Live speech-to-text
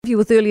you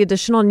with Early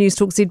Edition on News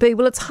Talk ZB.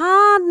 Well, it's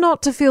hard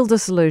not to feel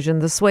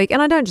disillusioned this week.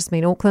 And I don't just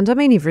mean Auckland, I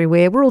mean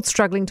everywhere. We're all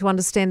struggling to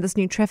understand this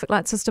new traffic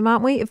light system,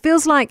 aren't we? It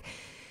feels like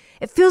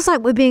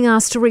we're being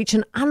asked to reach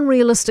an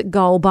unrealistic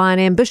goal by an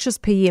ambitious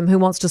PM who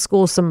wants to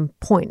score some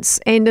points.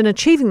 And in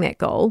achieving that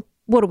goal,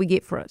 what do we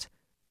get for it?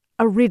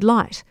 A red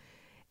light.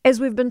 As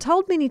we've been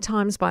told many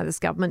times by this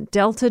government,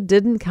 Delta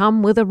didn't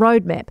come with a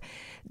roadmap.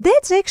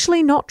 That's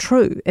actually not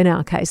true in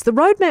our case. The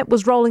roadmap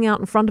was rolling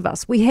out in front of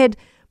us. We had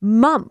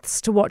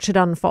months to watch it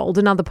unfold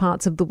in other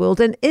parts of the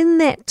world. And in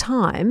that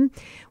time,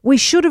 we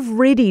should have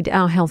readied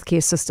our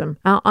healthcare system,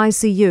 our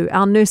ICU,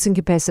 our nursing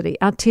capacity,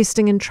 our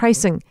testing and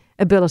tracing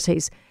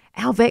abilities,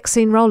 our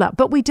vaccine rollout.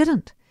 But we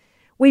didn't.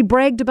 We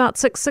bragged about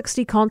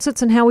 660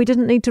 concerts and how we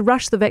didn't need to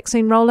rush the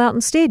vaccine rollout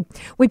instead.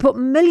 We put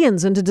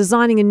millions into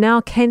designing a now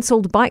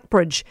cancelled bike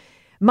bridge,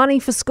 money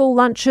for school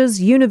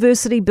lunches,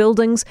 university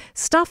buildings,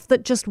 stuff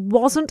that just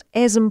wasn't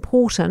as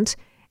important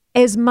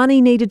as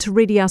money needed to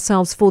ready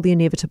ourselves for the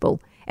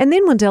inevitable. And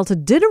then when Delta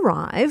did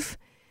arrive,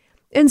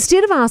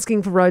 instead of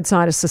asking for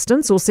roadside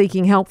assistance or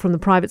seeking help from the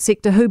private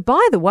sector, who,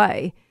 by the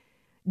way,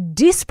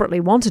 desperately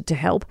wanted to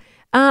help,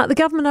 the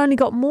government only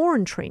got more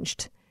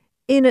entrenched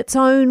in its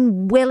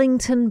own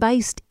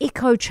Wellington-based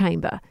echo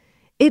chamber.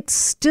 It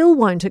still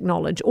won't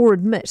acknowledge or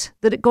admit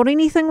that it got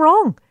anything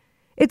wrong.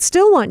 It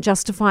still won't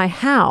justify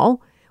how,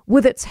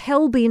 with its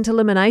hell-bent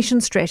elimination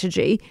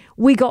strategy,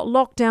 we got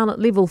locked down at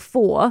level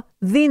 4,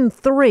 then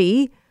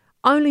 3,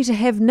 only to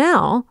have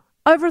now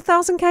over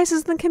 1,000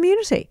 cases in the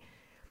community.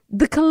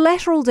 The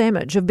collateral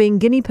damage of being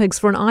guinea pigs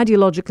for an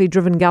ideologically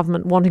driven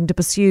government wanting to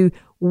pursue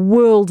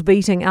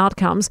world-beating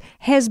outcomes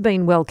has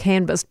been well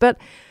canvassed, but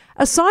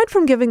aside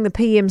from giving the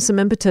PM some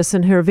impetus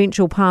in her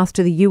eventual path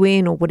to the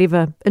UN or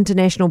whatever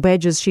international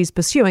badges she's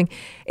pursuing,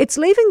 it's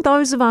leaving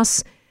those of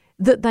us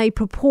that they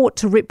purport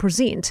to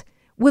represent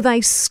with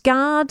a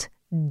scarred,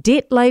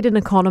 debt-laden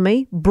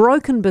economy,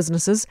 broken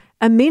businesses,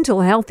 a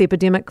mental health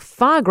epidemic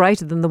far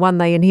greater than the one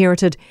they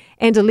inherited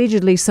and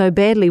allegedly so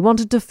badly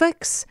wanted to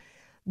fix.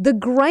 The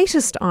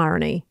greatest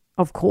irony,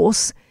 of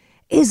course,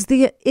 is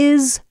there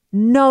is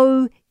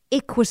no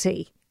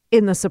equity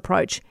in this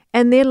approach,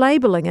 and they're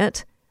labelling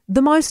it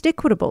the most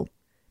equitable.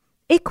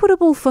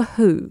 Equitable for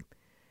who?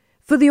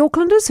 For the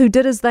Aucklanders who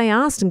did as they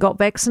asked and got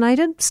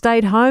vaccinated,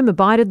 stayed home,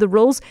 abided the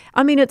rules?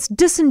 I mean, it's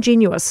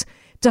disingenuous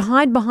to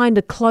hide behind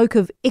a cloak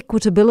of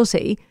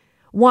equitability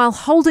while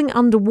holding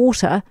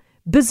underwater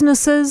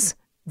businesses,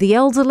 the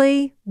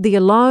elderly, the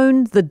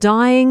alone, the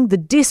dying, the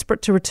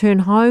desperate to return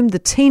home, the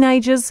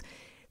teenagers,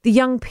 the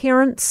young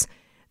parents,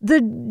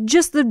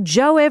 the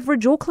Joe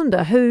average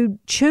Aucklander who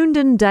tuned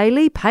in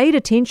daily, paid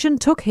attention,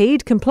 took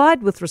heed,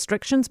 complied with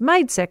restrictions,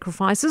 made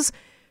sacrifices,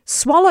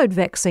 swallowed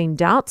vaccine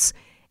doubts,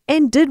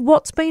 and did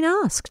what's been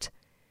asked.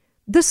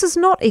 This is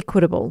not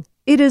equitable.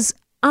 It is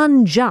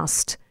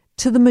unjust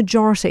to the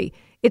majority.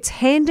 It's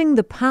handing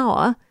the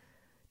power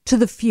to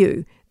the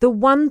few, the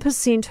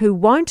 1% who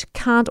won't,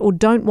 can't, or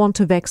don't want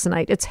to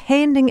vaccinate. It's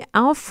handing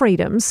our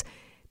freedoms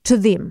to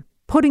them,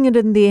 putting it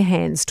in their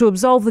hands to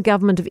absolve the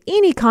government of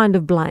any kind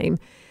of blame,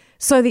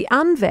 so the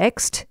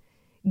unvaxxed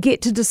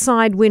get to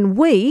decide when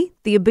we,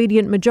 the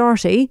obedient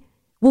majority,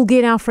 will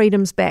get our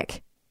freedoms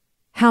back.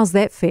 How's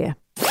that fair?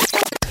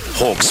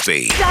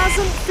 Hawkesby.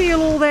 Doesn't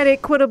feel all that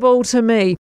equitable to me.